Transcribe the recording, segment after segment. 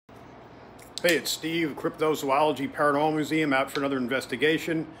Hey, it's Steve, Cryptozoology Paranormal Museum, out for another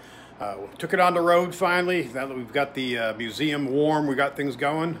investigation. Took it on the road finally. Now that we've got the museum warm, we got things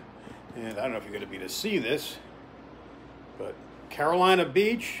going. And I don't know if you're going to be able to see this, but Carolina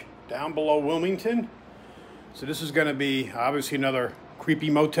Beach, down below Wilmington. So this is going to be obviously another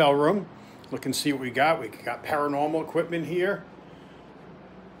creepy motel room. Look and see what we got. We got paranormal equipment here,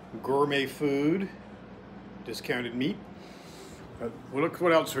 gourmet food, discounted meat. Look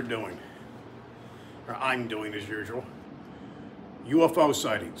what else we're doing. Or I'm doing as usual. UFO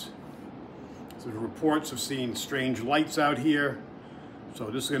sightings. So reports of seeing strange lights out here. So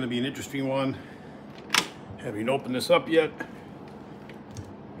this is going to be an interesting one. Haven't opened this up yet.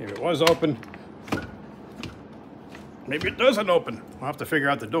 Maybe it was open. Maybe it doesn't open. We'll have to figure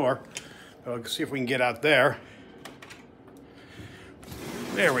out the door. Let's see if we can get out there.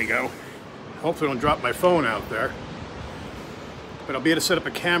 There we go. Hopefully I don't drop my phone out there. But I'll be able to set up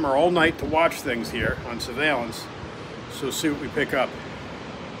a camera all night to watch things here on surveillance. So see what we pick up.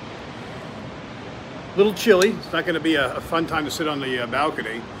 A little chilly. It's not going to be a fun time to sit on the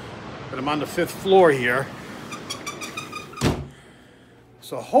balcony. But I'm on the 5th floor here.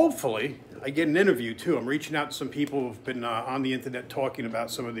 So hopefully I get an interview too. I'm reaching out to some people who've been on the internet talking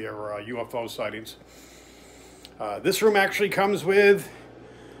about some of their UFO sightings. This room actually comes with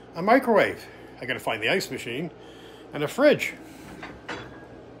a microwave. I got to find the ice machine and a fridge.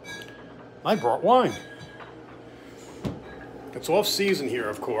 I brought wine. It's off season here,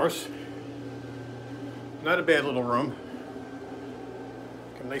 of course. Not a bad little room.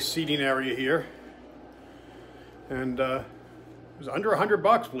 Got a nice seating area here. And it was under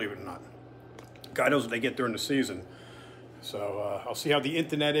 $100, believe it or not. God knows what they get during the season. So I'll see how the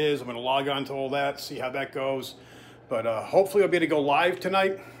internet is. I'm going to log on to all that, see how that goes. But hopefully I'll be able to go live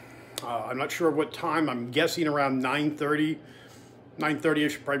tonight. I'm not sure what time. I'm guessing around 9:30.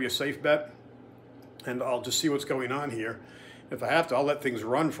 9:30-ish should probably be a safe bet. And I'll just see what's going on here. If I have to, I'll let things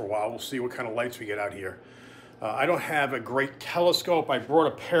run for a while. We'll see what kind of lights we get out here. I don't have a great telescope. I brought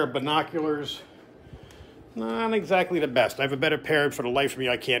a pair of binoculars. Not exactly the best. I have a better pair, for the life of me,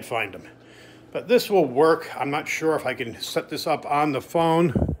 I can't find them. But this will work. I'm not sure if I can set this up on the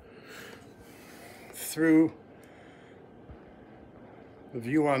phone through the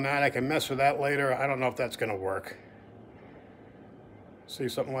view on that. I can mess with that later. I don't know if that's going to work. See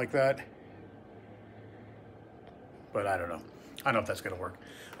something like that? But I don't know. I don't know if that's going to work.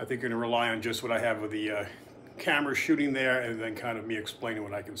 I think I'm going to rely on just what I have with the camera shooting there and then kind of me explaining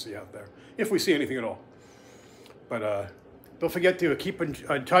what I can see out there, if we see anything at all. But don't forget to keep in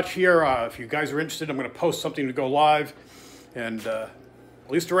touch here. If you guys are interested, I'm going to post something to go live. And at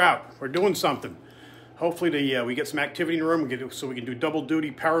least we're out. We're doing something. Hopefully we get some activity in the room so we can do double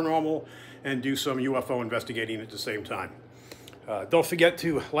duty paranormal and do some UFO investigating at the same time. Don't forget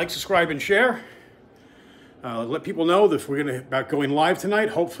to like, subscribe, and share. Let people know that if we're about going live tonight.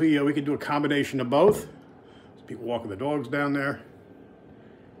 Hopefully we can do a combination of both. There's people walking the dogs down there.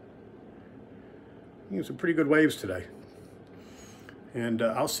 Some pretty good waves today. And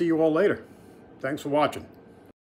I'll see you all later. Thanks for watching.